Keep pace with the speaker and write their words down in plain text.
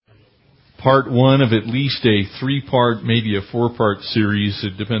part one of at least a 3-part, maybe a 4-part series.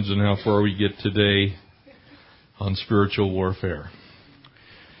 It depends on how far we get today on spiritual warfare.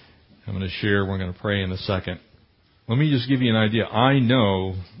 I'm going to share. We're going to pray in a second. Let me just give you an idea. I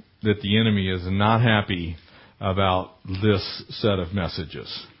know that the enemy is not happy about this set of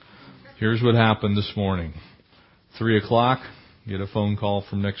messages. Here's what happened this morning. 3 o'clock, get a phone call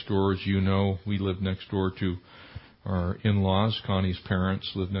from next door. As you know, we live next door to our in-laws. Connie's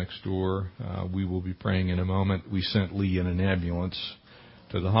parents live next door. We will be praying in a moment. We sent Lee in an ambulance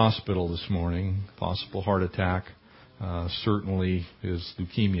to the hospital this morning. Possible heart attack. Certainly his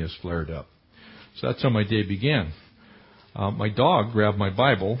leukemia has flared up. So that's how my day began. My dog grabbed my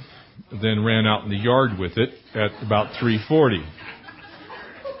Bible, then ran out in the yard with it at about 3:40,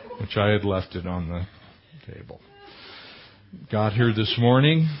 which I had left it on the table. Got here this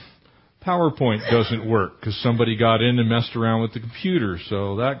morning. PowerPoint doesn't work because somebody got in and messed around with the computer,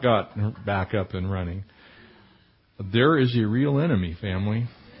 so that got back up and running. There is a real enemy, family,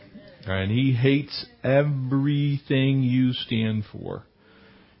 and he hates everything you stand for.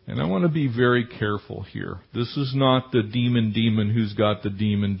 And I want to be very careful here. This is not the demon who's got the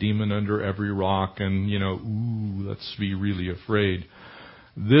demon under every rock and, let's be really afraid.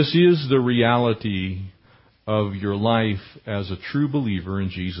 This is the reality of your life as a true believer in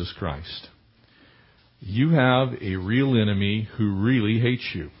Jesus Christ. You have a real enemy who really hates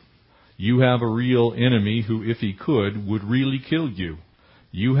you. You have a real enemy who, if he could, would really kill you.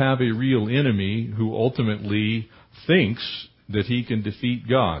 You have a real enemy who ultimately thinks that he can defeat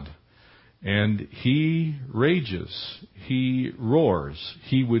God. And he rages. He roars.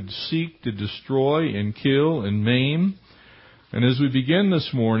 He would seek to destroy and kill and maim. And as we begin this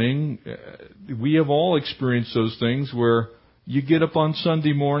morning, we have all experienced those things where you get up on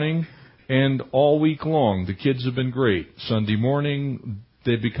Sunday morning and all week long the kids have been great. Sunday morning,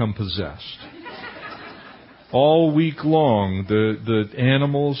 they become possessed. All week long, the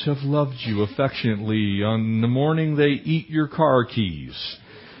animals have loved you affectionately. On the morning, they eat your car keys.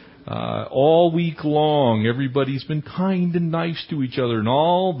 All week long, everybody's been kind and nice to each other. And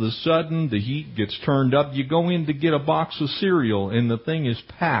all of a sudden, the heat gets turned up. You go in to get a box of cereal, and the thing is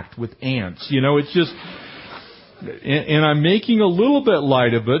packed with ants. It's just... And I'm making a little bit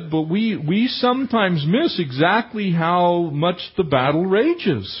light of it, but we sometimes miss exactly how much the battle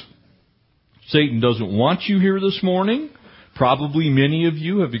rages. Satan doesn't want you here this morning. Probably many of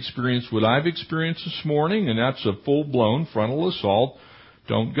you have experienced what I've experienced this morning, and that's a full-blown frontal assault.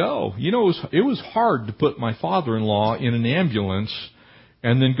 Don't go. It was hard to put my father-in-law in an ambulance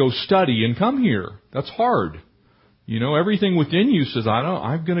and then go study and come here. That's hard. Everything within you says,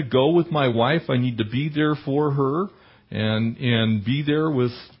 I'm going to go with my wife. I need to be there for her and be there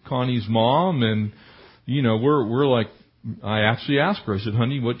with Connie's mom. And, we're like, I actually asked her, I said,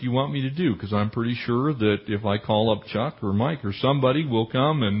 honey, what do you want me to do? Because I'm pretty sure that if I call up Chuck or Mike or somebody will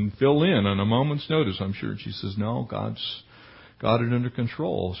come and fill in on a moment's notice, I'm sure. And she says, no, God's got it under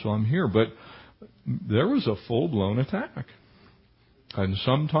control, so I'm here. But there was a full-blown attack. And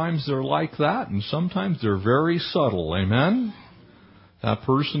sometimes they're like that, and sometimes they're very subtle. Amen? That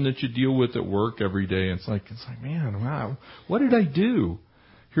person that you deal with at work every day, it's like, man, wow, what did I do?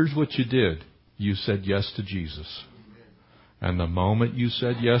 Here's what you did. You said yes to Jesus. And the moment you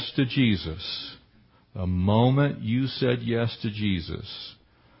said yes to Jesus,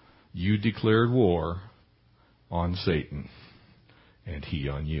 you declared war on Satan and he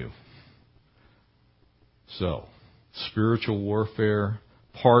on you. So, spiritual warfare,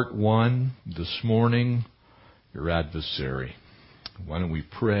 part 1 this morning, your adversary. Why don't we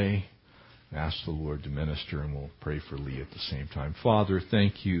pray, ask the Lord to minister, and we'll pray for Lee at the same time. Father,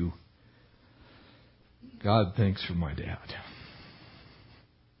 thank you. God, thanks for my dad.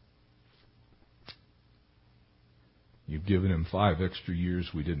 You've given him 5 extra years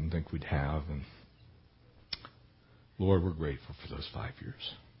we didn't think we'd have, and Lord, we're grateful for those 5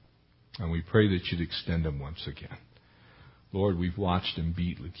 years. And we pray that you'd extend them once again. Lord, we've watched him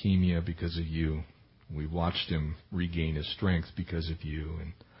beat leukemia because of you. We've watched him regain his strength because of you.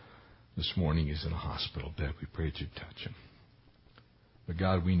 And this morning he's in a hospital bed. We pray that you'd touch him. But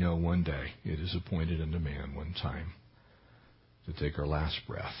God, we know one day it is appointed unto man one time to take our last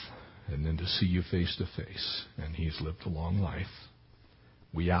breath and then to see you face to face. And he's lived a long life.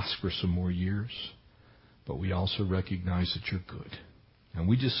 We ask for some more years, but we also recognize that you're good. And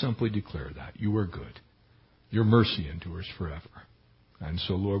we just simply declare that. You are good. Your mercy endures forever. And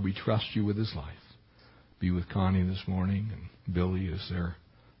so, Lord, we trust you with his life. Be with Connie this morning, and Billy is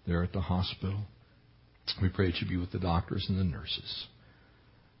there at the hospital. We pray that you be with the doctors and the nurses.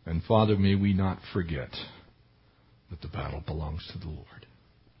 And, Father, may we not forget that the battle belongs to the Lord.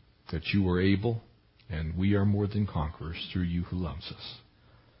 that you are able, and we are more than conquerors through you who loves us.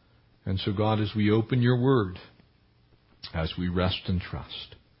 And so, God, as we open your word, as we rest and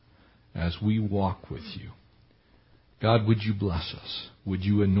trust, as we walk with you, God, would you bless us? Would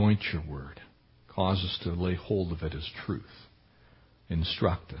you anoint your word? Cause us to lay hold of it as truth.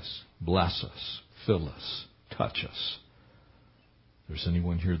 Instruct us, bless us, fill us, touch us. If there's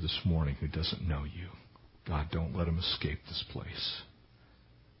anyone here this morning who doesn't know you, God, don't let them escape this place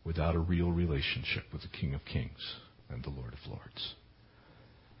without a real relationship with the King of Kings and the Lord of Lords.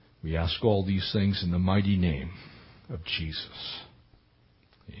 We ask all these things in the mighty name of Jesus.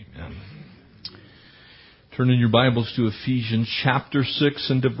 Amen. Turn in your Bibles to Ephesians chapter 6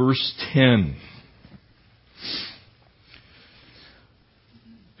 and to verse 10.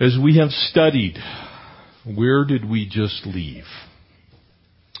 As we have studied, where did we just leave?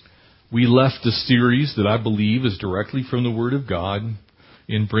 We left a series that I believe is directly from the Word of God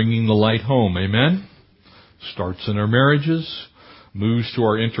in bringing the light home. Amen? Starts in our marriages, moves to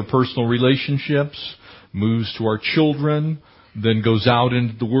our interpersonal relationships, moves to our children, then goes out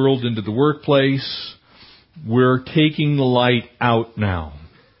into the world, into the workplace. We're taking the light out now.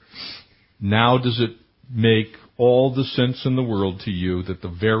 Now does it make all the sense in the world to you that the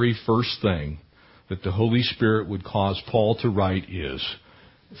very first thing that the Holy Spirit would cause Paul to write is,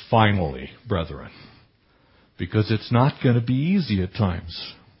 finally, brethren? Because it's not going to be easy at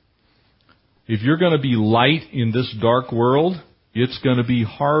times. If you're going to be light in this dark world, it's going to be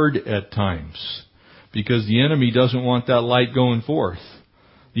hard at times. Because the enemy doesn't want that light going forth.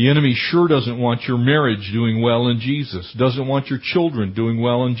 The enemy sure doesn't want your marriage doing well in Jesus. Doesn't want your children doing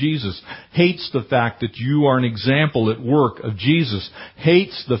well in Jesus. Hates the fact that you are an example at work of Jesus.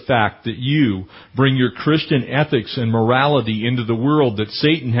 Hates the fact that you bring your Christian ethics and morality into the world that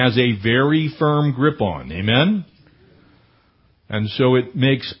Satan has a very firm grip on. Amen? And so it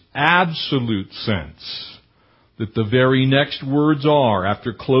makes absolute sense that the very next words are,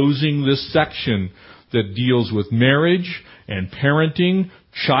 after closing this section that deals with marriage and parenting,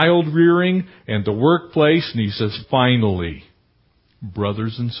 child rearing, and the workplace, and he says, finally,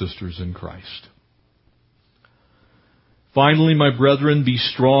 brothers and sisters in Christ. Finally, my brethren, be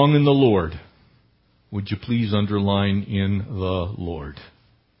strong in the Lord. Would you please underline in the Lord?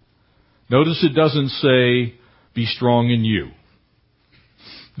 Notice it doesn't say, be strong in you.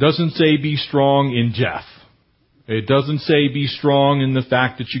 It doesn't say, be strong in Jeff. It doesn't say, be strong in the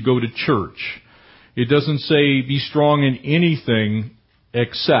fact that you go to church. It doesn't say, be strong in anything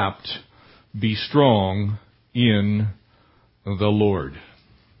except be strong in the Lord.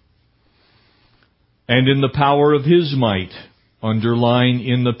 And in the power of His might. Underline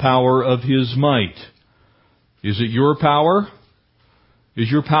in the power of His might. Is it your power? Is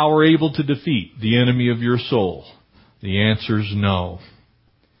your power able to defeat the enemy of your soul? The answer is no.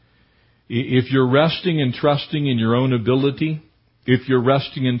 If you're resting and trusting in your own ability, if you're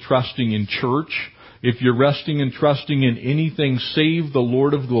resting and trusting in church, if you're resting and trusting in anything save the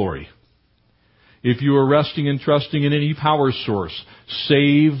Lord of glory, if you are resting and trusting in any power source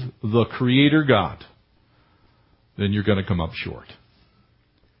save the Creator God, then you're going to come up short.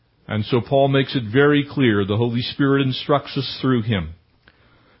 And so Paul makes it very clear. The Holy Spirit instructs us through him.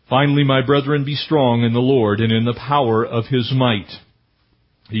 Finally, my brethren, be strong in the Lord and in the power of His might.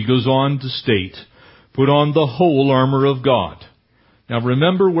 He goes on to state, put on the whole armor of God. Now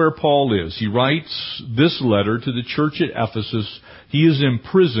remember where Paul is. He writes this letter to the church at Ephesus. He is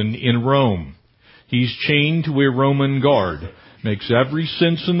imprisoned in Rome. He's chained to a Roman guard. Makes every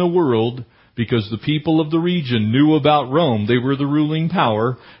sense in the world because the people of the region knew about Rome. They were the ruling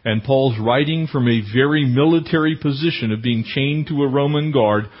power. And Paul's writing from a very military position of being chained to a Roman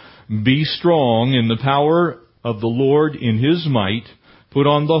guard. Be strong in the power of the Lord in His might. Put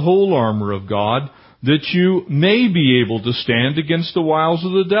on the whole armor of God, that you may be able to stand against the wiles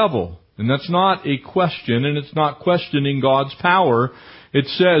of the devil. And that's not a question, and it's not questioning God's power. It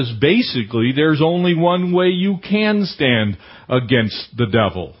says, basically, there's only one way you can stand against the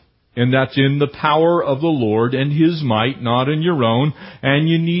devil. And that's in the power of the Lord and His might, not in your own. And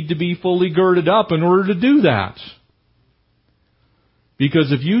you need to be fully girded up in order to do that.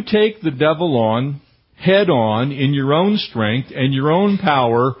 Because if you take the devil on, head on, in your own strength and your own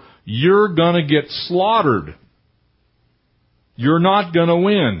power, you're going to get slaughtered. You're not going to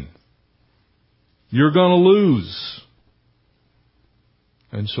win. You're going to lose.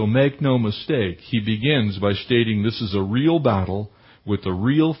 And so make no mistake, he begins by stating this is a real battle with a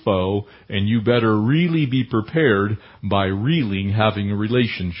real foe, and you better really be prepared by really having a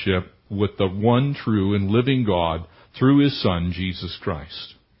relationship with the one true and living God through His Son, Jesus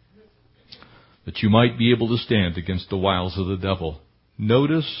Christ. That you might be able to stand against the wiles of the devil.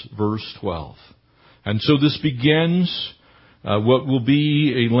 Notice verse 12. And so this begins what will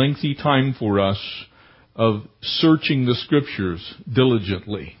be a lengthy time for us of searching the Scriptures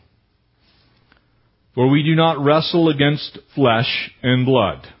diligently. For we do not wrestle against flesh and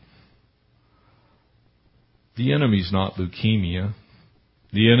blood. The enemy's not leukemia.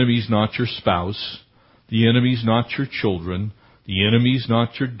 The enemy's not your spouse. The enemy's not your children. The enemy's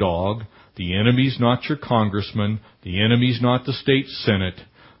not your dog. The enemy's not your congressman. The enemy's not the state senate.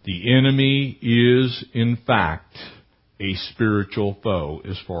 The enemy is, in fact, a spiritual foe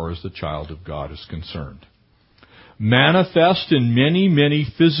as far as the child of God is concerned. Manifest in many, many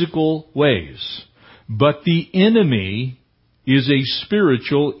physical ways. But the enemy is a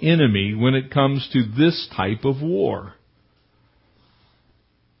spiritual enemy when it comes to this type of war.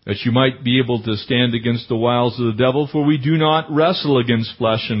 That you might be able to stand against the wiles of the devil, for we do not wrestle against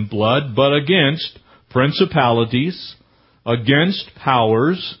flesh and blood, but against principalities, against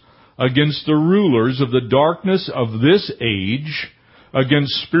powers, against the rulers of the darkness of this age,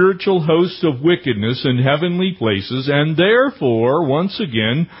 against spiritual hosts of wickedness in heavenly places, and therefore, once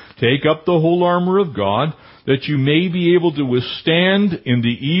again, take up the whole armor of God, that you may be able to withstand in the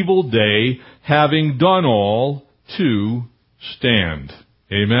evil day, having done all to stand.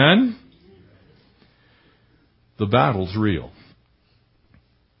 Amen? The battle's real.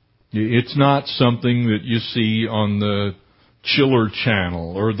 It's not something that you see on the Chiller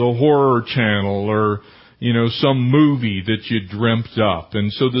Channel or the Horror Channel or, some movie that you dreamt up.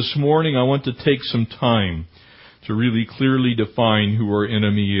 And so this morning I want to take some time to really clearly define who our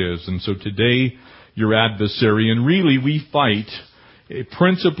enemy is. And so today, your adversary, and really we fight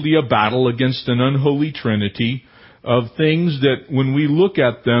principally a battle against an unholy trinity of things that when we look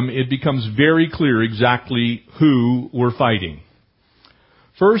at them, it becomes very clear exactly who we're fighting.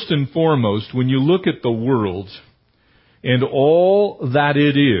 First and foremost, when you look at the world and all that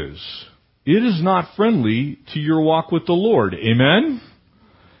it is not friendly to your walk with the Lord. Amen?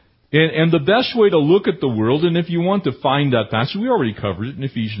 And the best way to look at the world, and if you want to find that passage, we already covered it in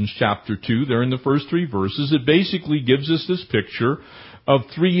Ephesians chapter 2, there in the first 3 verses, it basically gives us this picture of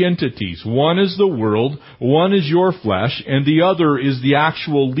 3 entities. One is the world, one is your flesh, and the other is the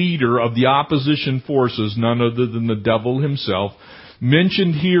actual leader of the opposition forces, none other than the devil himself,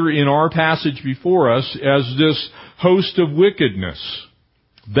 mentioned here in our passage before us as this host of wickedness.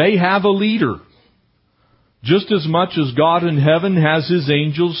 They have a leader. Just as much as God in heaven has His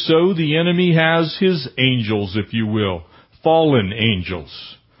angels, so the enemy has his angels, if you will. Fallen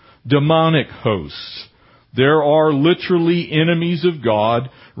angels. Demonic hosts. There are literally enemies of God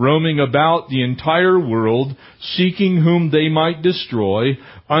roaming about the entire world, seeking whom they might destroy,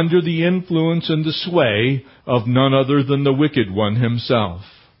 under the influence and the sway of none other than the wicked one himself.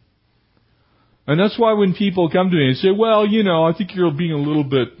 And that's why when people come to me and say, well, I think you're being a little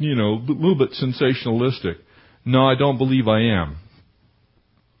bit sensationalistic. No, I don't believe I am.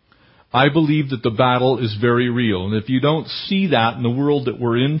 I believe that the battle is very real. And if you don't see that in the world that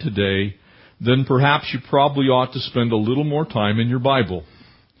we're in today, then perhaps you probably ought to spend a little more time in your Bible.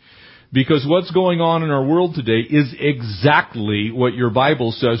 Because what's going on in our world today is exactly what your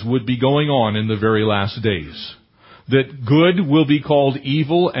Bible says would be going on in the very last days. That good will be called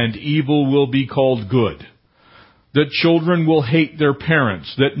evil and evil will be called good. That children will hate their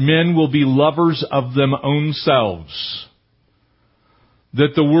parents. That men will be lovers of them own selves.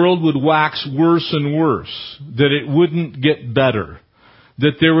 That the world would wax worse and worse. That it wouldn't get better.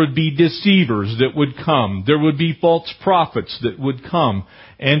 That there would be deceivers that would come. There would be false prophets that would come.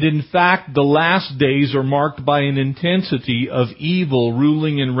 And in fact, the last days are marked by an intensity of evil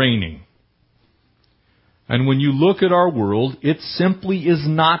ruling and reigning. And when you look at our world, it simply is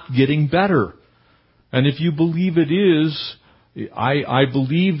not getting better. And if you believe it is, I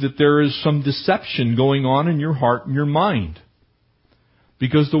believe that there is some deception going on in your heart and your mind.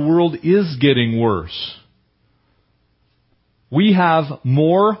 Because the world is getting worse. We have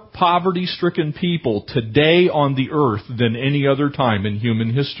more poverty-stricken people today on the earth than any other time in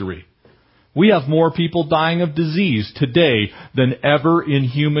human history. We have more people dying of disease today than ever in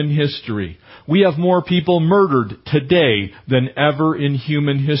human history. We have more people murdered today than ever in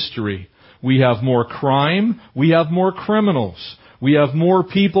human history. We have more crime. We have more criminals. We have more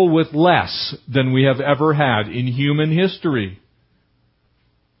people with less than we have ever had in human history.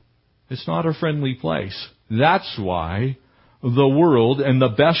 It's not a friendly place. That's why the world, and the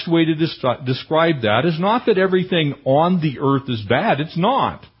best way to describe that is not that everything on the earth is bad. It's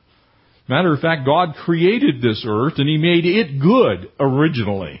not. Matter of fact, God created this earth and He made it good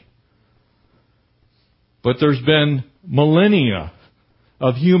originally. But there's been millennia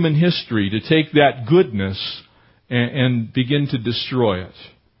of human history to take that goodness and begin to destroy it.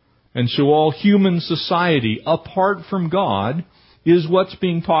 And so all human society, apart from God, is what's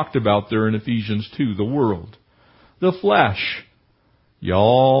being talked about there in Ephesians 2, the world. The flesh.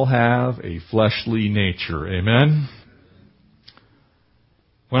 Y'all have a fleshly nature. Amen?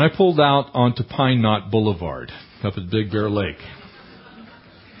 When I pulled out onto Pine Knot Boulevard up at Big Bear Lake,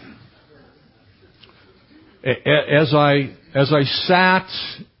 as I sat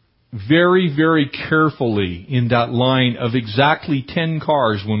very, very carefully in that line of exactly 10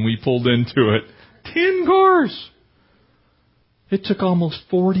 cars when we pulled into it, 10 cars! It took almost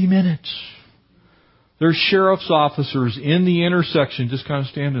 40 minutes. There's sheriff's officers in the intersection just kind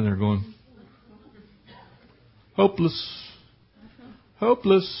of standing there going, hopeless.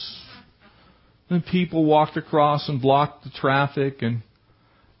 Hopeless. And people walked across and blocked the traffic, and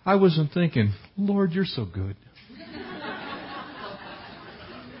I wasn't thinking, Lord, you're so good.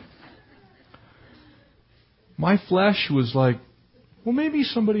 My flesh was like, well, maybe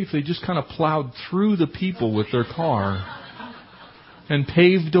somebody, if they just kind of plowed through the people with their car and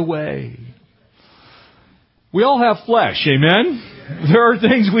paved a way. We all have flesh, amen? There are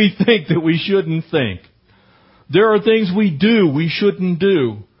things we think that we shouldn't think. There are things we do we shouldn't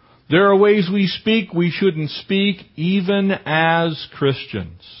do. There are ways we speak we shouldn't speak, even as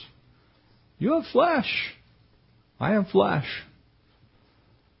Christians. You have flesh. I have flesh.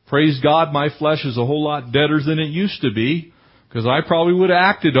 Praise God, my flesh is a whole lot deader than it used to be, because I probably would have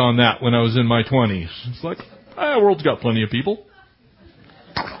acted on that when I was in my 20s. It's like, the world's got plenty of people.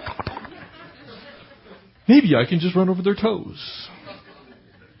 Maybe I can just run over their toes.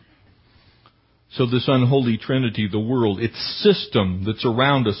 So this unholy trinity, the world, its system that's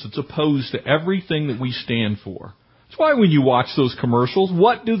around us, it's opposed to everything that we stand for. That's why when you watch those commercials,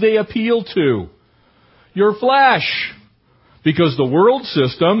 what do they appeal to? Your flesh. Because the world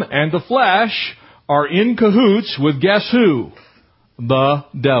system and the flesh are in cahoots with guess who? The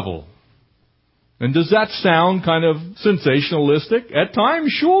devil. And does that sound kind of sensationalistic? At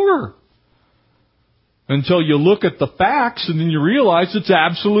times, sure. Until you look at the facts and then you realize it's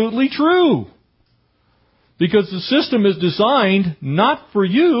absolutely true. Because the system is designed not for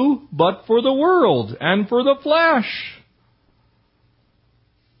you, but for the world and for the flesh.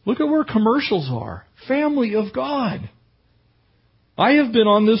 Look at where commercials are. Family of God. I have been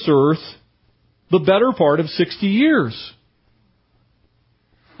on this earth the better part of 60 years.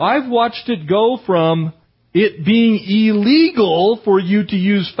 I've watched it go from it being illegal for you to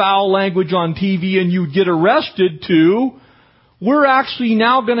use foul language on TV and you get arrested to, we're actually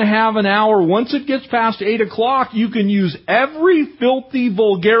now going to have an hour, once it gets past 8 o'clock, you can use every filthy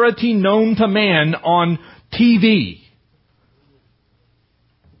vulgarity known to man on TV.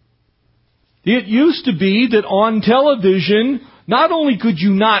 It used to be that on television, not only could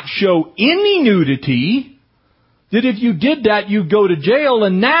you not show any nudity, that if you did that, you'd go to jail,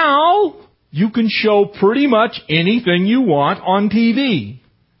 and now you can show pretty much anything you want on TV.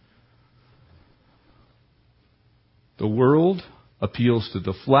 The world appeals to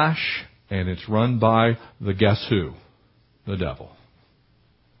the flesh, and it's run by the guess who? The devil.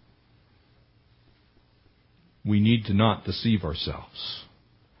 We need to not deceive ourselves.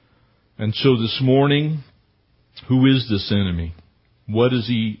 And so this morning, who is this enemy? What is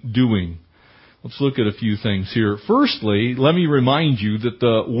he doing? Let's look at a few things here. Firstly, let me remind you that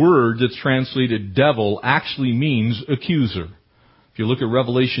the word that's translated devil actually means accuser. If you look at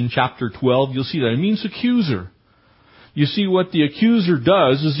Revelation chapter 12, you'll see that. It means accuser. You see, what the accuser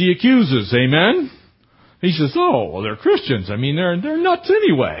does is he accuses. Amen? He says, oh, well, they're Christians. I mean, they're nuts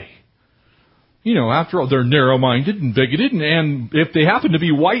anyway. You know, after all, they're narrow-minded and bigoted, and if they happen to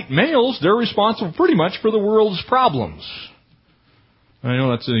be white males, they're responsible pretty much for the world's problems. I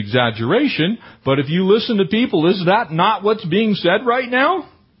know that's an exaggeration, but if you listen to people, is that not what's being said right now?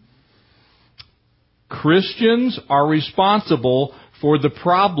 Christians are responsible for the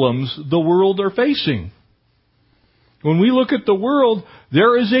problems the world are facing. When we look at the world,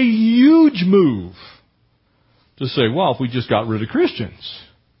 there is a huge move to say, well, if we just got rid of Christians.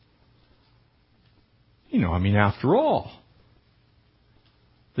 You know, I mean, after all,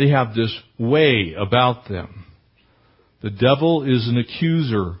 they have this way about them. The devil is an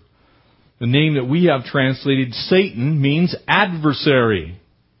accuser. The name that we have translated Satan means adversary.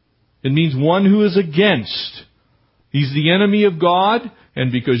 It means one who is against. He's the enemy of God,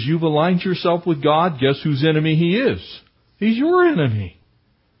 and because you've aligned yourself with God, guess whose enemy he is? He's your enemy.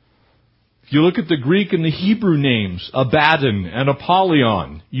 If you look at the Greek and the Hebrew names, Abaddon and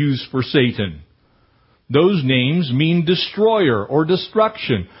Apollyon, used for Satan, those names mean destroyer or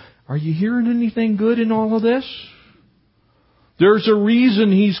destruction. Are you hearing anything good in all of this? There's a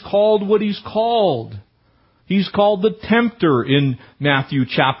reason he's called what he's called. He's called the tempter in Matthew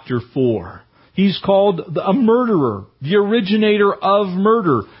chapter 4. He's called a murderer, the originator of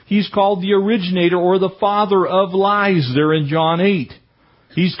murder. He's called the originator or the father of lies there in John 8.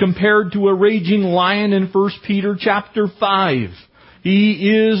 He's compared to a raging lion in 1 Peter chapter 5. He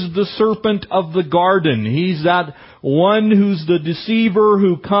is the serpent of the garden. He's that one who's the deceiver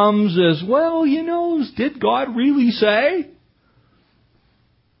who comes as, well, did God really say?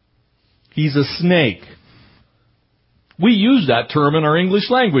 He's a snake. We use that term in our English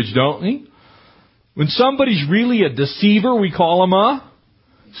language, don't we? When somebody's really a deceiver, we call him a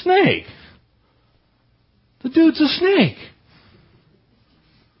snake. The dude's a snake.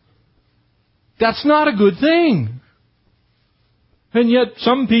 That's not a good thing. And yet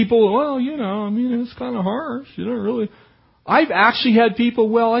some people, it's kind of harsh. You don't really. I've actually had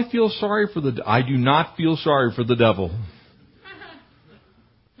people, I feel sorry for I do not feel sorry for the devil.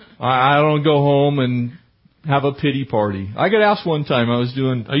 I don't go home and have a pity party. I got asked one time, I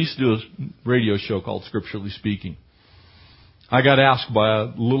used to do a radio show called Scripturally Speaking. I got asked by a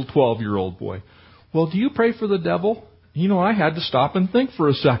little 12-year-old boy, well, do you pray for the devil? I had to stop and think for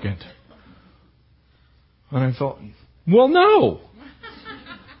a second. And I thought, well, no.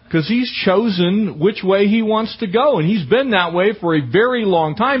 Because he's chosen which way he wants to go. And he's been that way for a very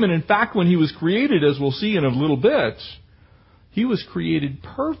long time. And in fact, when he was created, as we'll see in a little bit, he was created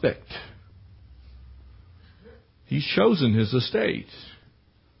perfect. He's chosen his estate.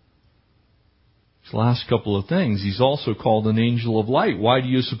 These last couple of things, he's also called an angel of light. Why do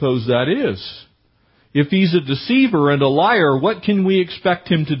you suppose that is? If he's a deceiver and a liar, what can we expect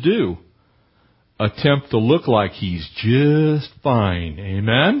him to do? Attempt to look like he's just fine.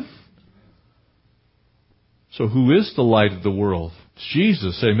 Amen? So who is the light of the world? It's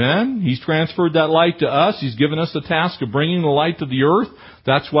Jesus. Amen? He's transferred that light to us. He's given us the task of bringing the light to the earth.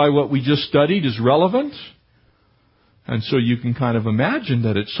 That's why what we just studied is relevant. And so you can kind of imagine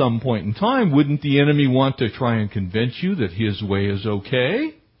that at some point in time, wouldn't the enemy want to try and convince you that his way is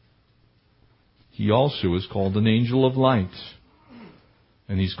okay? He also is called an angel of light.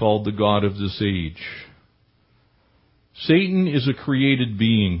 And he's called the God of this age. Satan is a created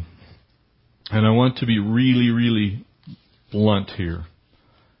being. And I want to be really, really blunt here.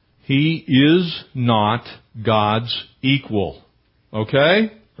 He is not God's equal.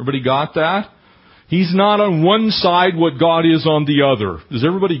 Okay? Everybody got that? He's not on one side what God is on the other. Does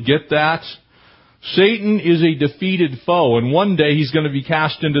everybody get that? Satan is a defeated foe, and one day he's going to be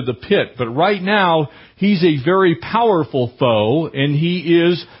cast into the pit. But right now, he's a very powerful foe, and he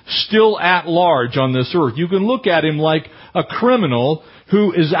is still at large on this earth. You can look at him like a criminal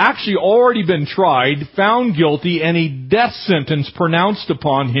who has actually already been tried, found guilty, and a death sentence pronounced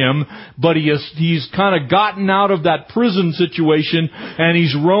upon him, but he's kind of gotten out of that prison situation, and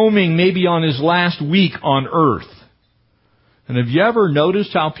he's roaming maybe on his last week on earth. And have you ever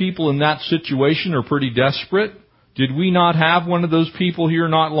noticed how people in that situation are pretty desperate? Did we not have one of those people here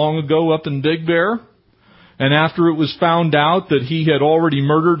not long ago up in Big Bear? And after it was found out that he had already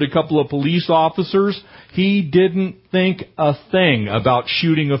murdered a couple of police officers, he didn't think a thing about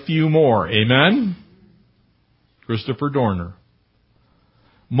shooting a few more. Amen? Christopher Dorner.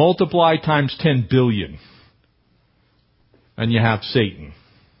 Multiply times 10 billion. And you have Satan.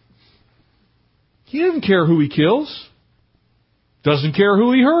 He doesn't care who he kills. Doesn't care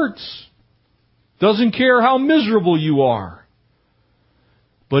who he hurts. Doesn't care how miserable you are.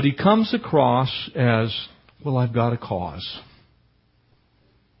 But he comes across as, well, I've got a cause.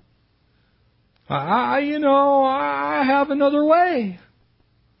 I have another way.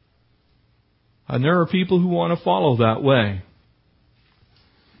 And there are people who want to follow that way.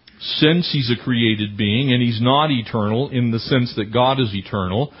 Since he's a created being and he's not eternal in the sense that God is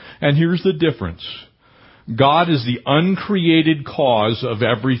eternal. And here's the difference. God is the uncreated cause of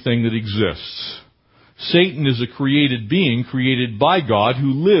everything that exists. Satan is a created being created by God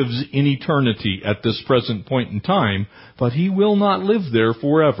who lives in eternity at this present point in time, but he will not live there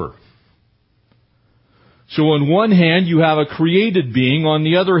forever. So on one hand, you have a created being. On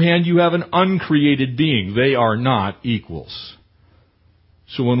the other hand, you have an uncreated being. They are not equals.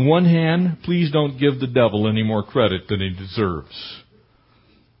 So on one hand, please don't give the devil any more credit than he deserves.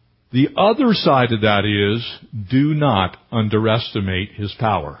 The other side of that is, do not underestimate his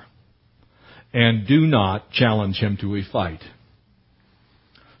power. And do not challenge him to a fight.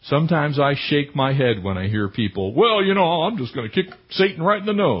 Sometimes I shake my head when I hear people, well, I'm just going to kick Satan right in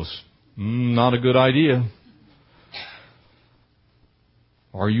the nose. Not a good idea.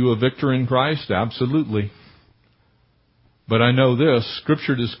 Are you a victor in Christ? Absolutely. But I know this,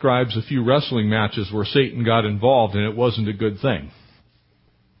 Scripture describes a few wrestling matches where Satan got involved and it wasn't a good thing.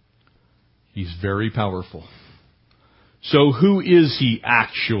 He's very powerful. So who is he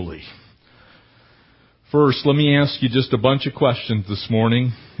actually? First, let me ask you just a bunch of questions this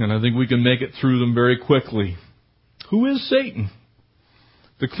morning, and I think we can make it through them very quickly. Who is Satan?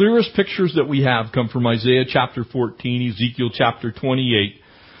 The clearest pictures that we have come from Isaiah chapter 14, Ezekiel chapter 28.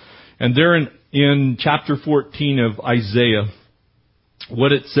 And there in chapter 14 of Isaiah,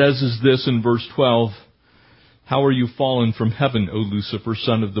 what it says is this in verse 12. How are you fallen from heaven, O Lucifer,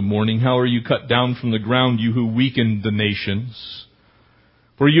 son of the morning? How are you cut down from the ground, you who weakened the nations?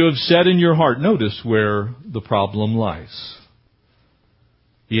 For you have said in your heart, notice where the problem lies.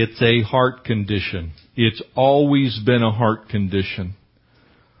 It's a heart condition. It's always been a heart condition.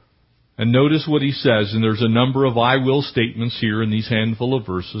 And notice what he says, and there's a number of I will statements here in these handful of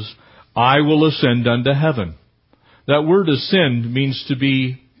verses. I will ascend unto heaven. That word ascend means to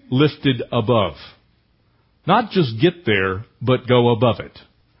be lifted above. Not just get there, but go above it.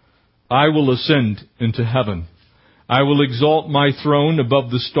 I will ascend into heaven. I will exalt my throne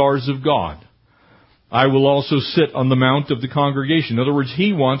above the stars of God. I will also sit on the mount of the congregation. In other words,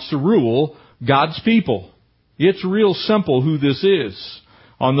 he wants to rule God's people. It's real simple who this is.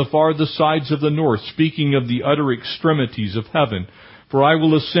 On the farthest sides of the north, speaking of the utter extremities of heaven. For I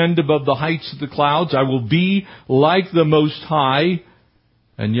will ascend above the heights of the clouds. I will be like the Most High.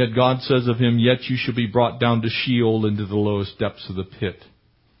 And yet God says of him, yet you shall be brought down to Sheol, into the lowest depths of the pit.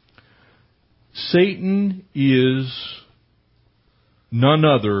 Satan is none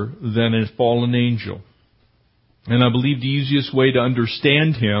other than a fallen angel. And I believe the easiest way to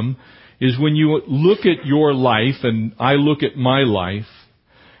understand him is when you look at your life, and I look at my life,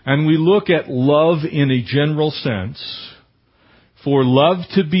 and we look at love in a general sense. For love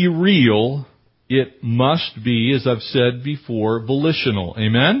to be real, it must be, as I've said before, volitional.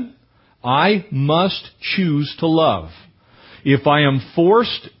 Amen? I must choose to love. If I am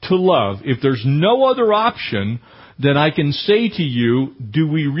forced to love, if there's no other option, then I can say to you, do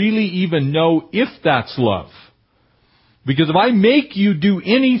we really even know if that's love? Because if I make you do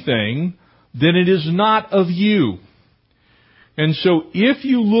anything, then it is not of you. And so if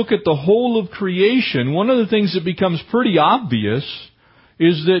you look at the whole of creation, one of the things that becomes pretty obvious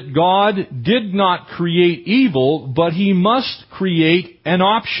is that God did not create evil, but He must create an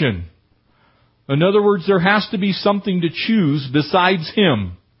option. In other words, there has to be something to choose besides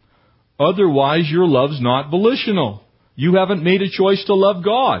Him. Otherwise, your love's not volitional. You haven't made a choice to love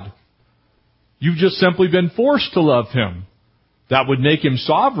God. You've just simply been forced to love Him. That would make Him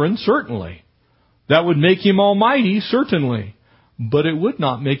sovereign, certainly. That would make Him almighty, certainly. But it would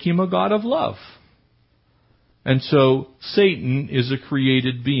not make Him a God of love. And so, Satan is a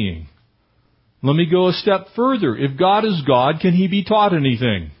created being. Let me go a step further. If God is God, can He be taught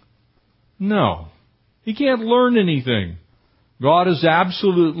anything? No. He can't learn anything. God is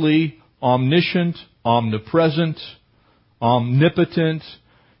absolutely omniscient, omnipresent, omnipotent.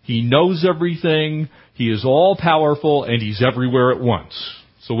 He knows everything. He is all-powerful, and He's everywhere at once.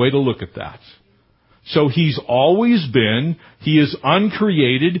 It's a way to look at that. So He's always been, He is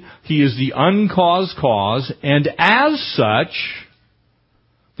uncreated, He is the uncaused cause, and as such,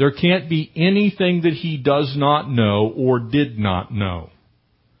 there can't be anything that He does not know or did not know.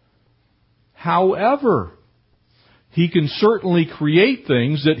 However, He can certainly create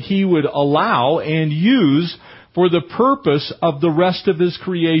things that He would allow and use for the purpose of the rest of His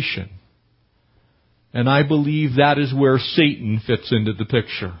creation. And I believe that is where Satan fits into the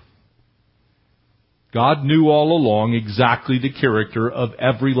picture. God knew all along exactly the character of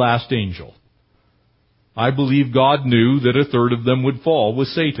every last angel. I believe God knew that a third of them would fall with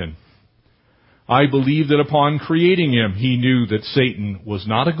Satan. I believe that upon creating him, He knew that Satan was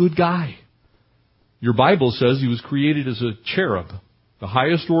not a good guy. Your Bible says he was created as a cherub, the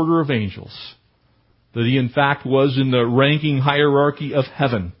highest order of angels. That he in fact was in the ranking hierarchy of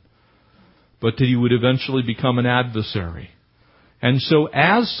heaven. But that he would eventually become an adversary. And so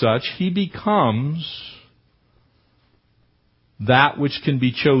as such, he becomes that which can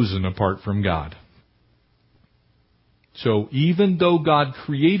be chosen apart from God. So even though God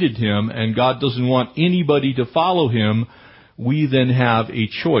created him and God doesn't want anybody to follow him, we then have a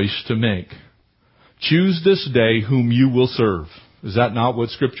choice to make. Choose this day whom you will serve. Is that not what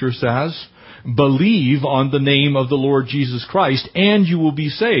Scripture says? Believe on the name of the Lord Jesus Christ and you will be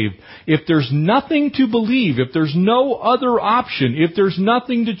saved. If there's nothing to believe, if there's no other option, if there's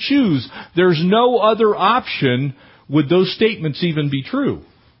nothing to choose, there's no other option, would those statements even be true?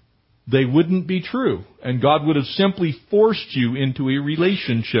 They wouldn't be true. And God would have simply forced you into a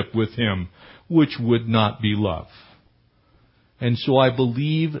relationship with Him, which would not be love. And so I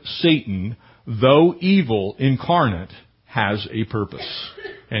believe Satan, though evil incarnate, has a purpose.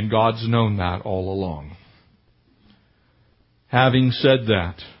 And God's known that all along. Having said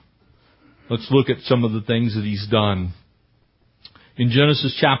that, let's look at some of the things that He's done. In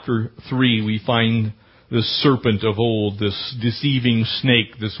Genesis chapter 3, we find this serpent of old, this deceiving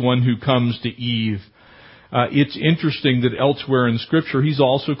snake, this one who comes to Eve. It's interesting that elsewhere in Scripture, he's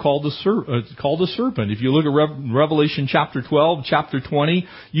also called a serpent. If you look at Revelation chapter 12, chapter 20,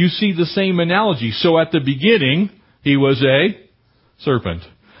 you see the same analogy. So at the beginning, he was a serpent.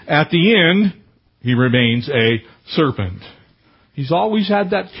 At the end, he remains a serpent. He's always had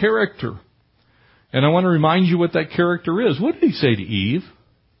that character. And I want to remind you what that character is. What did he say to Eve?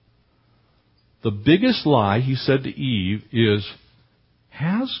 The biggest lie he said to Eve is,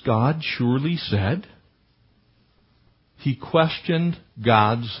 has God surely said? He questioned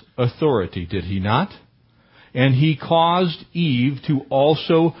God's authority, did he not? And he caused Eve to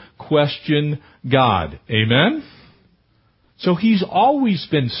also question God. Amen? So he's always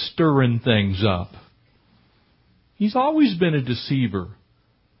been stirring things up. He's always been a deceiver.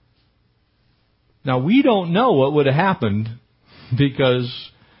 Now, we don't know what would have happened because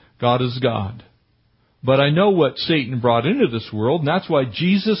God is God. But I know what Satan brought into this world, and that's why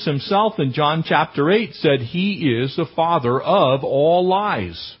Jesus himself in John chapter 8 said he is the father of all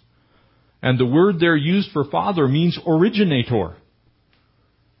lies. And the word there used for father means originator.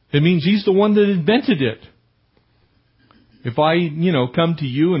 It means he's the one that invented it. If I, come to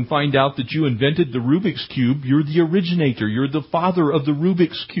you and find out that you invented the Rubik's Cube, you're the originator. You're the father of the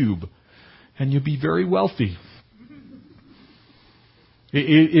Rubik's Cube. And you'll be very wealthy.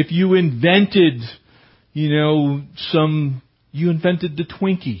 If you invented, you invented the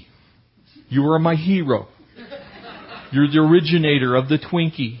Twinkie. You are my hero. You're the originator of the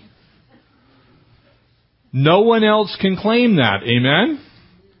Twinkie. No one else can claim that. Amen?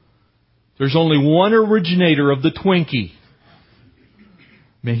 There's only one originator of the Twinkie.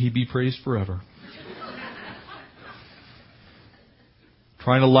 May he be praised forever.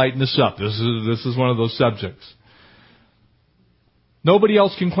 Trying to lighten this up. This is one of those subjects. Nobody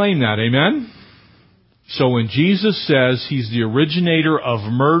else can claim that. Amen? So when Jesus says He's the originator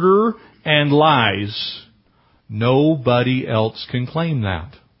of murder and lies, nobody else can claim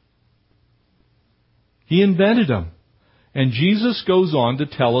that. He invented them. And Jesus goes on to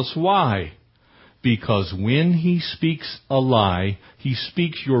tell us why. Because when He speaks a lie, He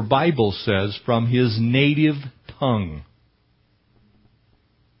speaks, your Bible says, from His native tongue.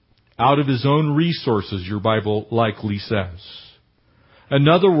 Out of His own resources, your Bible likely says. In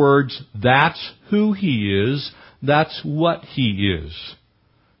other words, that's who He is. That's what He is.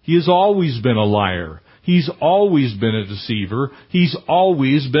 He has always been a liar. He's always been a deceiver. He's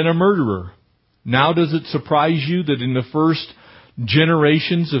always been a murderer. Now does it surprise you that in the first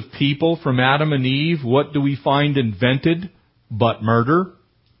generations of people from Adam and Eve, what do we find invented but murder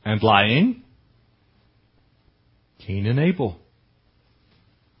and lying? Cain and Abel.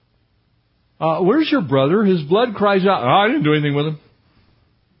 Where's your brother? His blood cries out. I didn't do anything with him.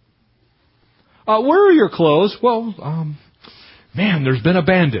 Where are your clothes? Well, there's been a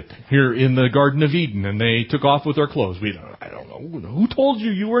bandit here in the Garden of Eden, and they took off with our clothes. I don't know. Who told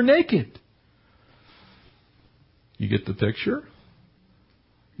you were naked? You get the picture?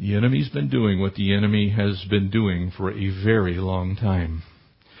 The enemy's been doing what the enemy has been doing for a very long time.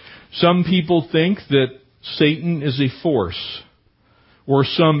 Some people think that Satan is a force or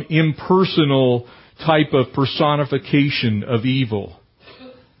some impersonal type of personification of evil.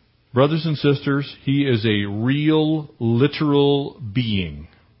 Brothers and sisters, he is a real, literal being.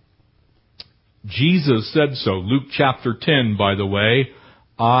 Jesus said so. Luke chapter 10, by the way,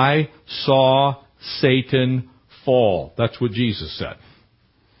 I saw Satan fall. That's what Jesus said.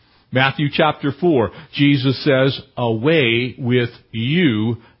 Matthew chapter 4, Jesus says, away with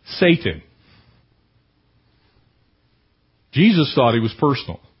you, Satan. Jesus thought it was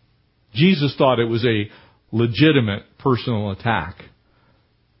personal. Jesus thought it was a legitimate personal attack.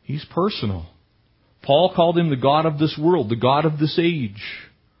 He's personal. Paul called him the God of this world, the God of this age.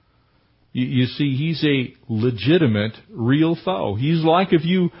 You see, he's a legitimate, real foe. He's like if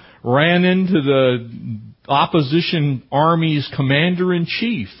you ran into the opposition army's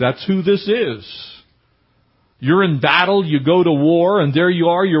commander-in-chief. That's who this is. You're in battle, you go to war, and there you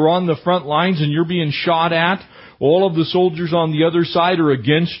are, you're on the front lines and you're being shot at. All of the soldiers on the other side are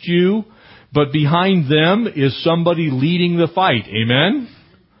against you, but behind them is somebody leading the fight. Amen?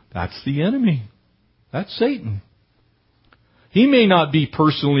 That's the enemy. That's Satan. He may not be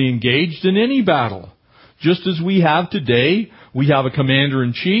personally engaged in any battle. Just as we have today, we have a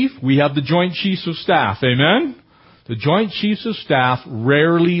commander-in-chief, we have the Joint Chiefs of Staff. Amen? The Joint Chiefs of Staff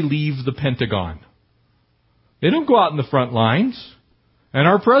rarely leave the Pentagon. They don't go out in the front lines. And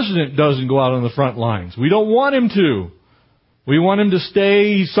our president doesn't go out on the front lines. We don't want him to. We want him to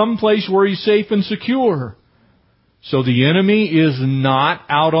stay someplace where he's safe and secure. So the enemy is not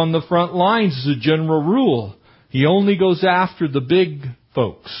out on the front lines as a general rule. He only goes after the big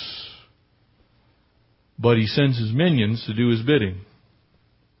folks. But he sends his minions to do his bidding.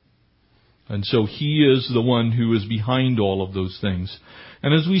 And so he is the one who is behind all of those things.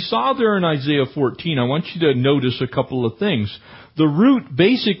 And as we saw there in Isaiah 14, I want you to notice a couple of things. The root,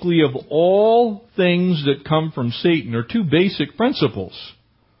 basically, of all things that come from Satan are two basic principles.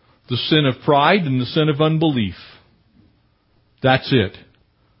 The sin of pride and the sin of unbelief. That's it.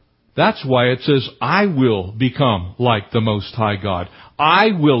 That's why it says, I will become like the Most High God. I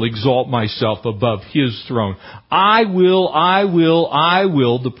will exalt myself above His throne. I will.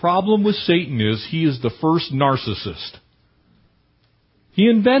 The problem with Satan is he is the first narcissist. He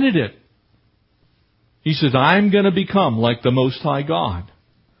invented it. He said, I'm going to become like the Most High God.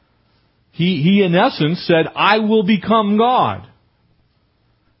 He in essence said, I will become God.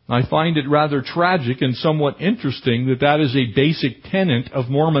 I find it rather tragic and somewhat interesting that that is a basic tenet of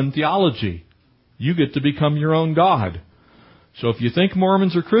Mormon theology. You get to become your own God. So if you think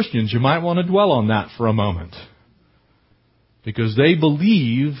Mormons are Christians, you might want to dwell on that for a moment. Because they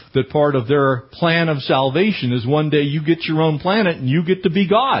believe that part of their plan of salvation is one day you get your own planet and you get to be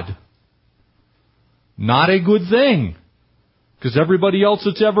God. Not a good thing. Because everybody else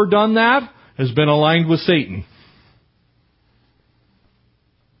that's ever done that has been aligned with Satan.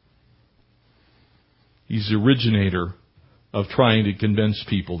 He's the originator of trying to convince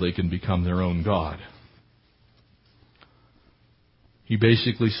people they can become their own God. He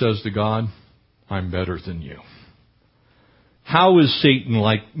basically says to God, I'm better than you. How is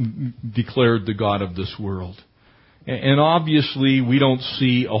Satan declared the God of this world? And obviously we don't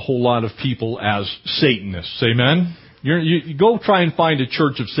see a whole lot of people as Satanists. Amen? You go try and find a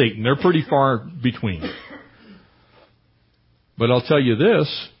church of Satan. They're pretty far between. But I'll tell you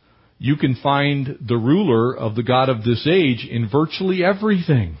this. You can find the ruler of the God of this age in virtually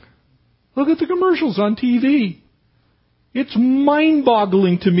everything. Look at the commercials on TV. It's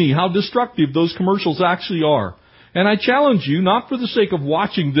mind-boggling to me how destructive those commercials actually are. And I challenge you, not for the sake of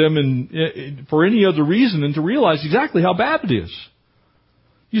watching them and for any other reason, and to realize exactly how bad it is.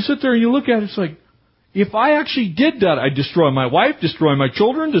 You sit there and you look at it, it's like, if I actually did that, I'd destroy my wife, destroy my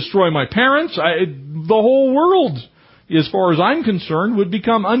children, destroy my parents. The whole world, as far as I'm concerned, would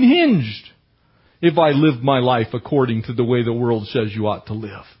become unhinged if I lived my life according to the way the world says you ought to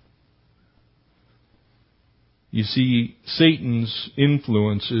live. You see, Satan's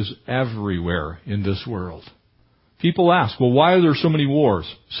influence is everywhere in this world. People ask, well, why are there so many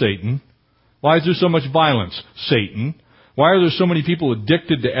wars? Satan. Why is there so much violence? Satan. Why are there so many people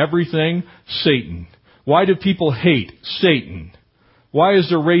addicted to everything? Satan. Why do people hate? Satan. Why is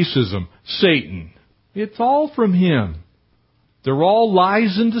there racism? Satan. It's all from him. They're all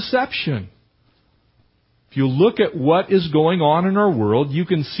lies and deception. If you look at what is going on in our world, you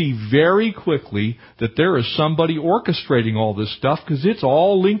can see very quickly that there is somebody orchestrating all this stuff because it's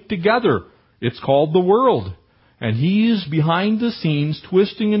all linked together. It's called the world. And he's behind the scenes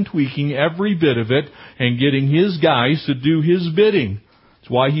twisting and tweaking every bit of it and getting his guys to do his bidding.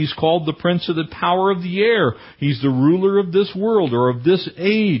 That's why he's called the prince of the power of the air. He's the ruler of this world or of this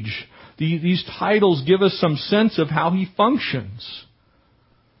age. These titles give us some sense of how he functions.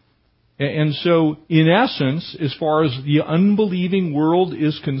 And so, in essence, as far as the unbelieving world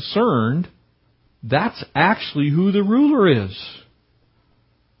is concerned, that's actually who the ruler is.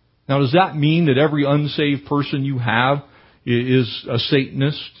 Now, does that mean that every unsaved person you have is a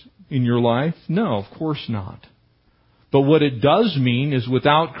Satanist in your life? No, of course not. But what it does mean is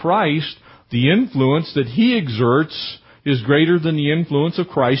without Christ, the influence that he exerts is greater than the influence of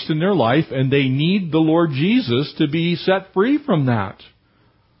Christ in their life, and they need the Lord Jesus to be set free from that.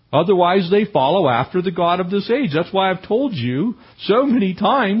 Otherwise, they follow after the God of this age. That's why I've told you so many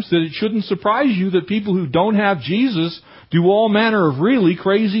times that it shouldn't surprise you that people who don't have Jesus do all manner of really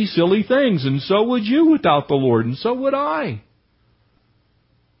crazy, silly things. And so would you without the Lord, and so would I.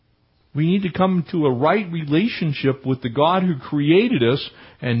 We need to come to a right relationship with the God who created us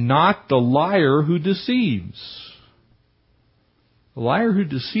and not the liar who deceives. The liar who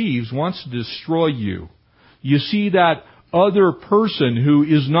deceives wants to destroy you. You see that other person who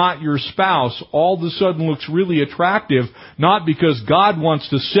is not your spouse all of a sudden looks really attractive, not because God wants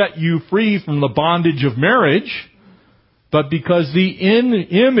to set you free from the bondage of marriage, but because the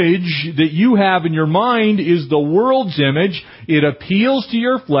image that you have in your mind is the world's image. It appeals to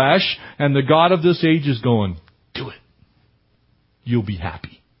your flesh, and the God of this age is going, do it. You'll be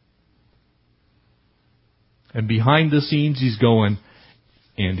happy. And behind the scenes, he's going,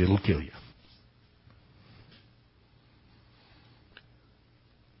 and it'll kill you.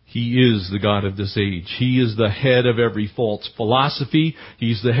 He is the God of this age. He is the head of every false philosophy.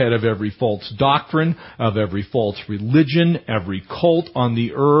 He's the head of every false doctrine, of every false religion, every cult on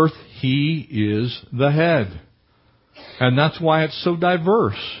the earth. He is the head. And that's why it's so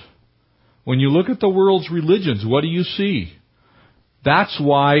diverse. When you look at the world's religions, what do you see? That's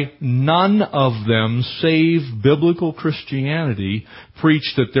why none of them, save biblical Christianity,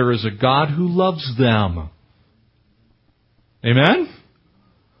 preach that there is a God who loves them. Amen?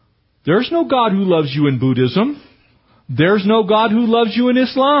 There's no God who loves you in Buddhism. There's no God who loves you in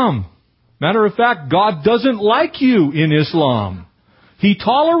Islam. Matter of fact, God doesn't like you in Islam. He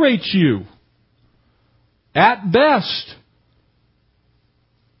tolerates you. At best.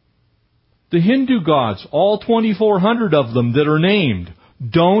 The Hindu gods, all 2,400 of them that are named,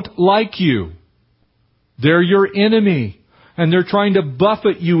 don't like you. They're your enemy. And they're trying to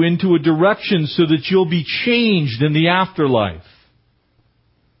buffet you into a direction so that you'll be changed in the afterlife.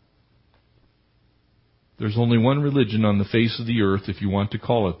 There's only one religion on the face of the earth, if you want to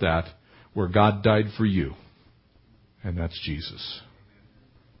call it that, where God died for you. And that's Jesus.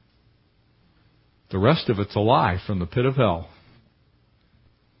 The rest of it's a lie from the pit of hell.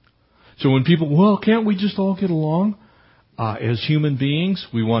 So when people, well, can't we just all get along? As human beings,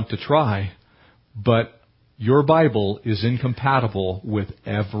 we want to try. But your Bible is incompatible with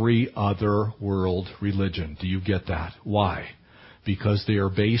every other world religion. Do you get that? Why? Because they are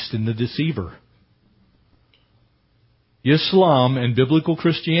based in the deceiver. Islam and biblical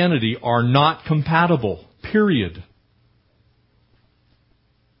Christianity are not compatible. Period.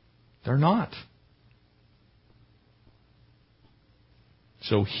 They're not.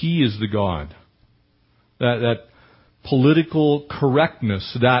 So He is the God. That political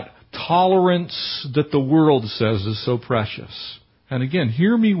correctness, that tolerance that the world says is so precious. And again,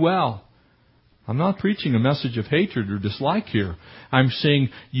 hear me well. I'm not preaching a message of hatred or dislike here. I'm saying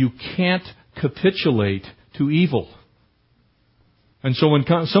you can't capitulate to evil. And so when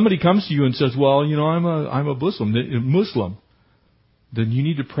somebody comes to you and says, well, I'm a Muslim, then you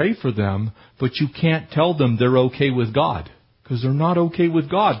need to pray for them, but you can't tell them they're okay with God. Because they're not okay with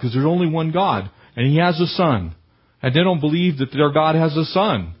God, because there's only one God, and He has a Son. And they don't believe that their God has a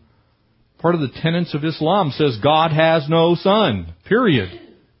Son. Part of the tenets of Islam says God has no Son, period.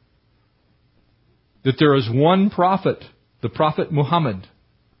 That there is one prophet, the Prophet Muhammad.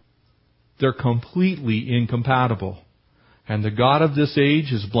 They're completely incompatible. And the God of this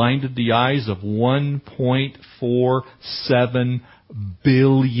age has blinded the eyes of 1.47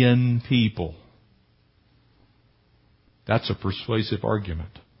 billion people. That's a persuasive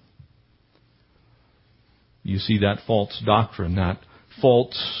argument. You see that false doctrine, that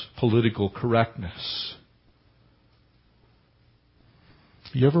false political correctness.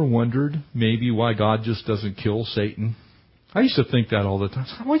 You ever wondered maybe why God just doesn't kill Satan? I used to think that all the time.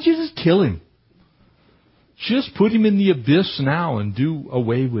 Why don't you just kill him? Just put him in the abyss now and do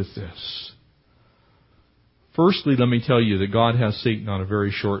away with this. Firstly, let me tell you that God has Satan on a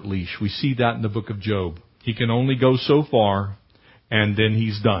very short leash. We see that in the book of Job. He can only go so far, and then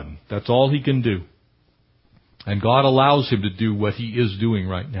he's done. That's all he can do. And God allows him to do what he is doing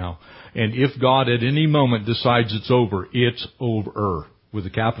right now. And if God at any moment decides it's over, it's over. With a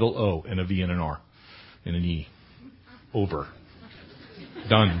capital O and a V and an R and an E. Over.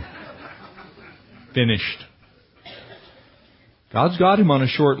 Done. Finished. God's got him on a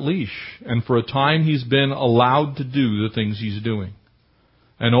short leash. And for a time he's been allowed to do the things he's doing.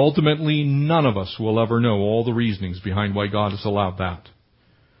 And ultimately, none of us will ever know all the reasonings behind why God has allowed that.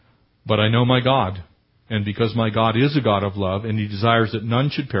 But I know my God. And because my God is a God of love, and He desires that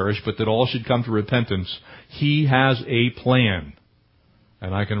none should perish, but that all should come to repentance, He has a plan.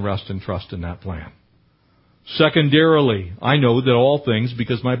 And I can rest and trust in that plan. Secondarily, I know that all things,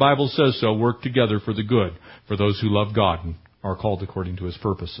 because my Bible says so, work together for the good, for those who love God and are called according to His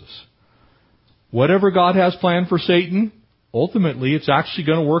purposes. Whatever God has planned for Satan, ultimately, it's actually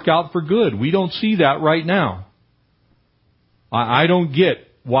going to work out for good. We don't see that right now. I don't get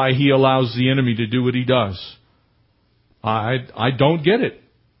why He allows the enemy to do what he does. I don't get it.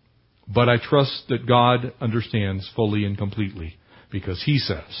 But I trust that God understands fully and completely. Because He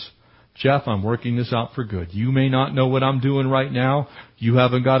says, Jeff, I'm working this out for good. You may not know what I'm doing right now. You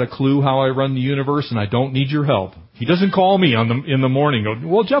haven't got a clue how I run the universe, and I don't need your help. He doesn't call me in the morning. Go,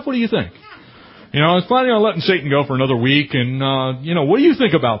 well, Jeff, what do you think? I was planning on letting Satan go for another week, and, what do you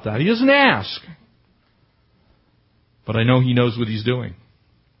think about that? He doesn't ask. But I know He knows what He's doing.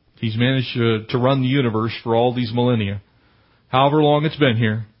 He's managed to run the universe for all these millennia. However long it's been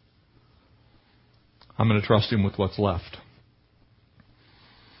here, I'm going to trust Him with what's left.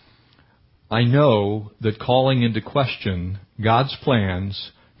 I know that calling into question God's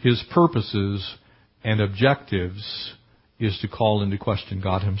plans, His purposes, and objectives is to call into question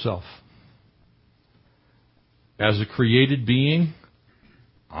God Himself. As a created being,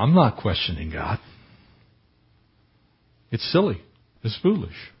 I'm not questioning God. It's silly. It's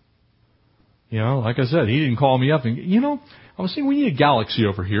foolish. Like I said, He didn't call me up and, I was thinking we need a galaxy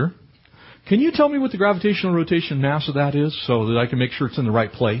over here. Can you tell me what the gravitational rotation mass of that is so that I can make sure it's in the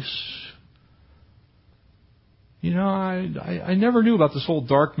right place? I never knew about this whole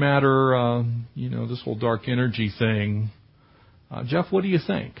dark matter, this whole dark energy thing. Jeff, what do you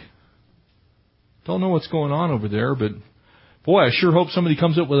think? Don't know what's going on over there, but boy, I sure hope somebody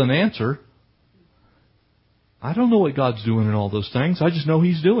comes up with an answer. I don't know what God's doing in all those things. I just know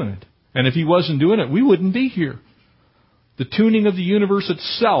He's doing it. And if He wasn't doing it, we wouldn't be here. The tuning of the universe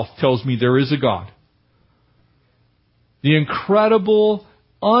itself tells me there is a God. The incredible,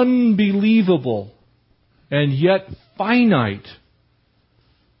 unbelievable, and yet finite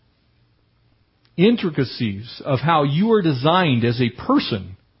intricacies of how you are designed as a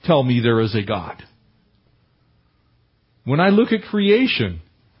person tell me there is a God. When I look at creation,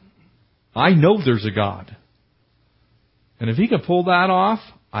 I know there's a God. And if He can pull that off,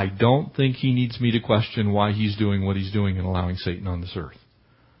 I don't think He needs me to question why He's doing what He's doing and allowing Satan on this earth.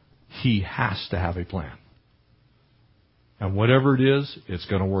 He has to have a plan. And whatever it is, it's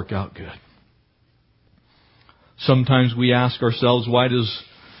going to work out good. Sometimes we ask ourselves, why does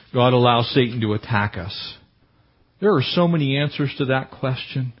God allow Satan to attack us? There are so many answers to that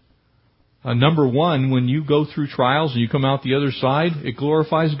question. Number one, when you go through trials and you come out the other side, it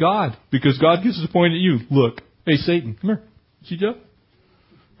glorifies God. Because God gets to point at you. Look, hey Satan, come here. See Jeff?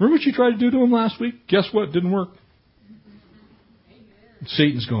 Remember what you tried to do to him last week? Guess what? It didn't work.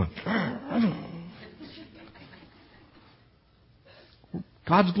 Satan's going,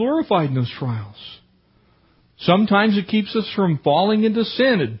 God's glorified in those trials. Sometimes it keeps us from falling into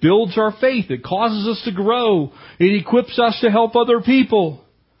sin. It builds our faith. It causes us to grow. It equips us to help other people.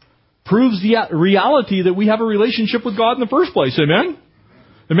 Proves the reality that we have a relationship with God in the first place. Amen?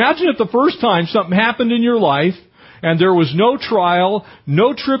 Imagine if the first time something happened in your life and there was no trial,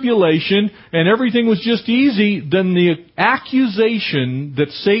 no tribulation, and everything was just easy, then the accusation that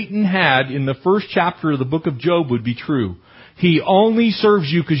Satan had in the first chapter of the book of Job would be true. He only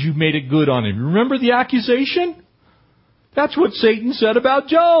serves you because you've made it good on him. Remember the accusation? That's what Satan said about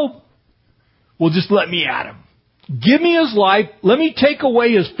Job. Well, just let me at him. Give me his life. Let me take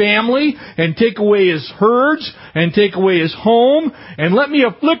away his family and take away his herds and take away his home and let me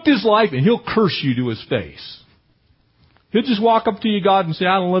afflict his life and he'll curse you to his face. He'll just walk up to you, God, and say,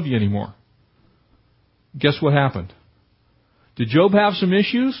 I don't love you anymore. Guess what happened? Did Job have some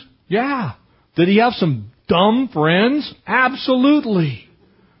issues? Yeah. Did he have some dumb friends? Absolutely.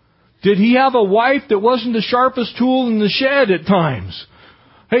 Did he have a wife that wasn't the sharpest tool in the shed at times?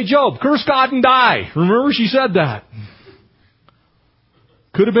 Hey, Job, curse God and die. Remember she said that.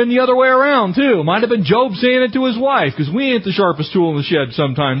 Could have been the other way around, too. Might have been Job saying it to his wife, because we ain't the sharpest tool in the shed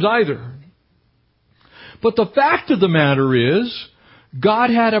sometimes either. But the fact of the matter is, God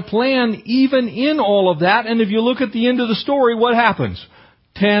had a plan even in all of that, and if you look at the end of the story, what happens?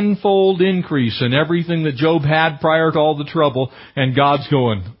 Tenfold increase in everything that Job had prior to all the trouble, and God's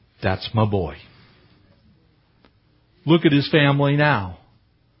going, that's my boy. Look at his family now.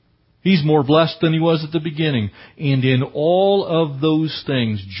 He's more blessed than he was at the beginning. And in all of those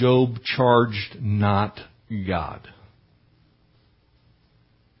things, Job charged not God.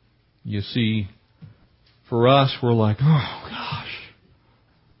 You see, for us, we're like, oh gosh.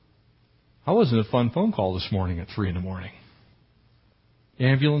 How wasn't a fun phone call this morning at 3 a.m? The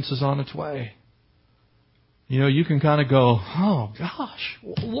ambulance is on its way. You can kind of go, oh gosh,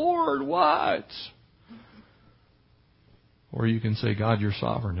 Lord, what? Or you can say, God, you're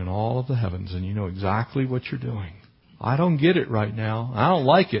sovereign in all of the heavens and you know exactly what you're doing. I don't get it right now. I don't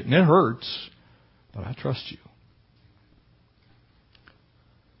like it and it hurts, but I trust you.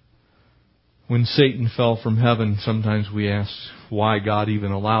 When Satan fell from heaven, sometimes we ask why God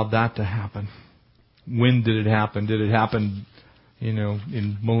even allowed that to happen. When did it happen? Did it happen,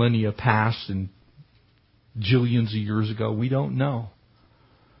 in millennia past and jillions of years ago? We don't know.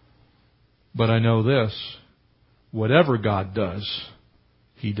 But I know this. Whatever God does,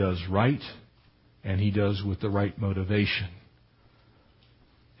 He does right, and He does with the right motivation.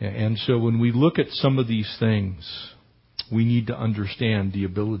 And so when we look at some of these things, we need to understand the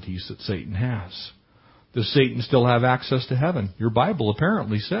abilities that Satan has. Does Satan still have access to heaven? Your Bible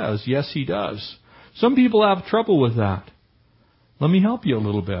apparently says, yes, he does. Some people have trouble with that. Let me help you a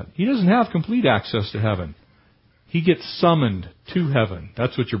little bit. He doesn't have complete access to heaven. He gets summoned to heaven.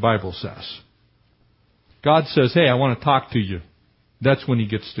 That's what your Bible says. God says, hey, I want to talk to you. That's when he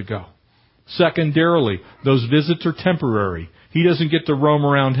gets to go. Secondarily, those visits are temporary. He doesn't get to roam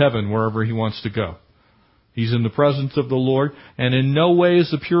around heaven wherever he wants to go. He's in the presence of the Lord, and in no way is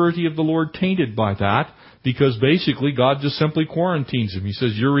the purity of the Lord tainted by that, because basically God just simply quarantines him. He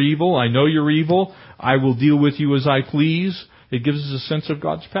says, you're evil, I know you're evil, I will deal with you as I please. It gives us a sense of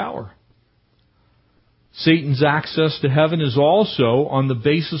God's power. Satan's access to heaven is also on the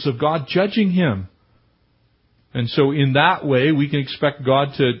basis of God judging him. And so in that way, we can expect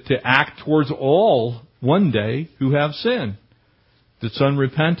God to act towards all one day who have sin that's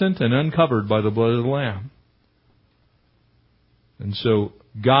unrepentant and uncovered by the blood of the Lamb. And so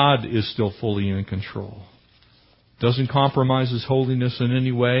God is still fully in control. Doesn't compromise his holiness in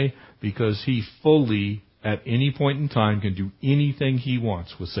any way, because he fully, at any point in time, can do anything he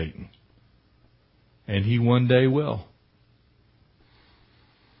wants with Satan. And he one day will.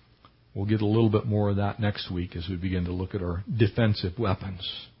 We'll get a little bit more of that next week as we begin to look at our defensive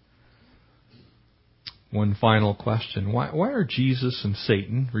weapons. One final question. Why are Jesus and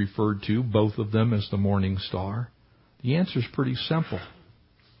Satan referred to, both of them, as the morning star? The answer is pretty simple.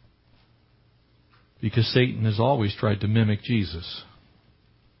 Because Satan has always tried to mimic Jesus.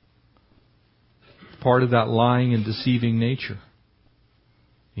 Part of that lying and deceiving nature.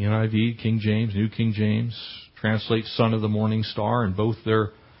 The NIV, King James, New King James, translates son of the morning star in both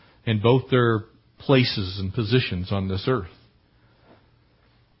their places and positions on this earth.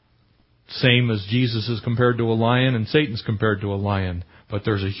 Same as Jesus is compared to a lion and Satan's compared to a lion. But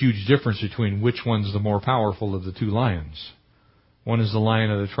there's a huge difference between which one's the more powerful of the two lions. One is the lion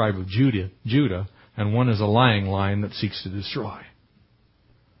of the tribe of Judah, and one is a lying lion that seeks to destroy.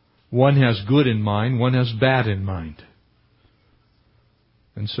 One has good in mind, one has bad in mind.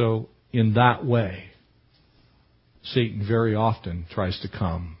 And so, in that way, Satan very often tries to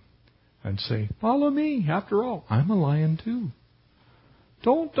come and say, follow me. After all, I'm a lion too.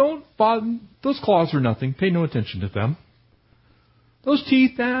 Don't bother. Those claws are nothing. Pay no attention to them. Those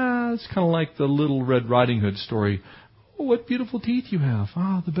teeth, it's kind of like the Little Red Riding Hood story. Oh, what beautiful teeth you have.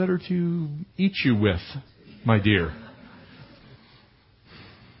 The better to eat you with, my dear.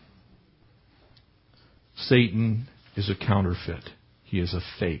 Satan is a counterfeit. He is a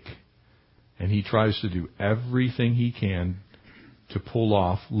fake. And he tries to do everything he can to pull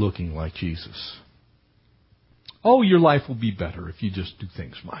off looking like Jesus. Oh, your life will be better if you just do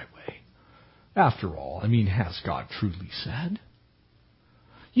things my way. After all, has God truly said?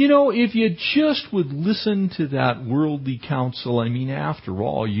 If you just would listen to that worldly counsel, after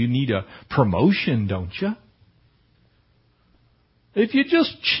all, you need a promotion, don't you? If you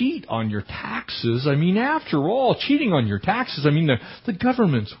just cheat on your taxes, after all, cheating on your taxes, the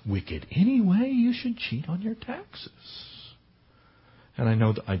government's wicked. Anyway, you should cheat on your taxes. And I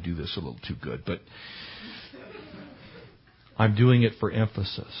know that I do this a little too good, but I'm doing it for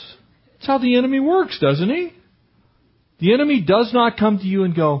emphasis. That's how the enemy works, doesn't he? The enemy does not come to you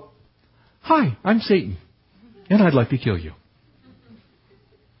and go, hi, I'm Satan, and I'd like to kill you.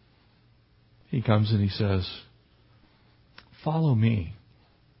 He comes and he says, follow me.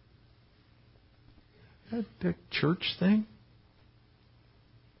 That church thing,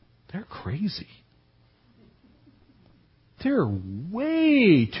 they're crazy. They're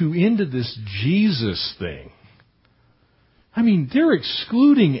way too into this Jesus thing. They're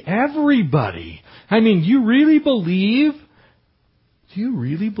excluding everybody. Do you really believe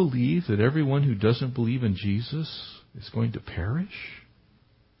that everyone who doesn't believe in Jesus is going to perish?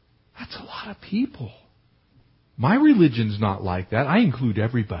 That's a lot of people. My religion's not like that. I include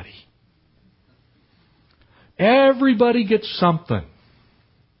everybody. Everybody gets something.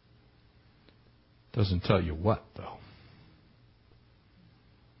 Doesn't tell you what, though.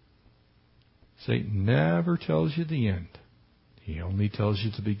 Satan never tells you the end. He only tells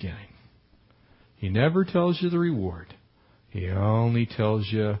you the beginning. He never tells you the reward. He only tells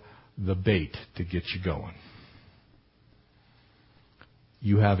you the bait to get you going.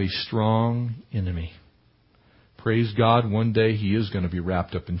 You have a strong enemy. Praise God, one day he is going to be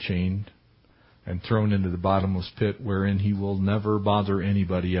wrapped up and chained and thrown into the bottomless pit wherein he will never bother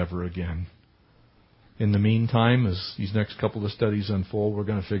anybody ever again. In the meantime, as these next couple of studies unfold, we're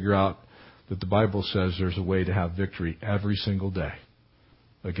going to figure out that the Bible says there's a way to have victory every single day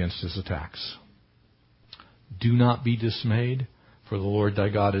against his attacks. Do not be dismayed, for the Lord thy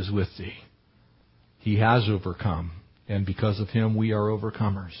God is with thee. He has overcome, and because of him we are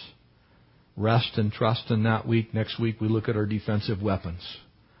overcomers. Rest and trust in that week. Next week we look at our defensive weapons,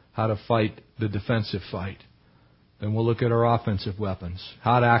 how to fight the defensive fight. Then we'll look at our offensive weapons,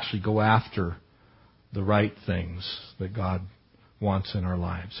 how to actually go after the right things that God wants in our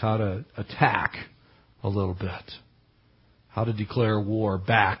lives, how to attack a little bit, how to declare war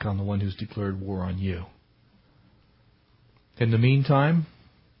back on the one who's declared war on you. In the meantime,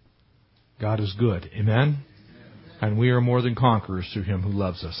 God is good. Amen? And we are more than conquerors through Him who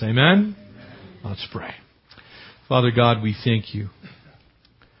loves us. Amen? Let's pray. Father God, we thank You,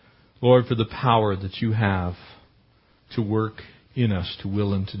 Lord, for the power that You have to work in us, to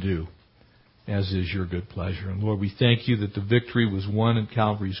will and to do, as is Your good pleasure. And Lord, we thank You that the victory was won at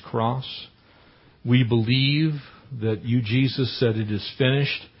Calvary's cross. We believe that You, Jesus, said it is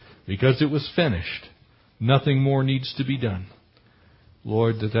finished because it was finished. Nothing more needs to be done.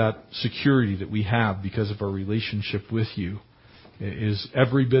 Lord, that security that we have because of our relationship with You is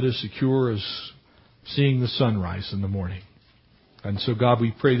every bit as secure as seeing the sunrise in the morning. And so, God,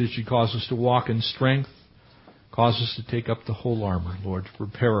 we pray that You cause us to walk in strength, cause us to take up the whole armor, Lord, to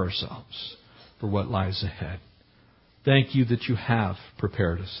prepare ourselves for what lies ahead. Thank You that You have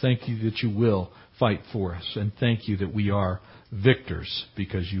prepared us. Thank You that You will fight for us. And thank You that we are victors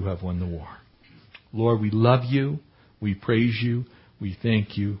because You have won the war. Lord, we love You. We praise You. We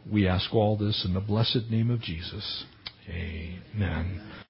thank You. We ask all this in the blessed name of Jesus. Amen.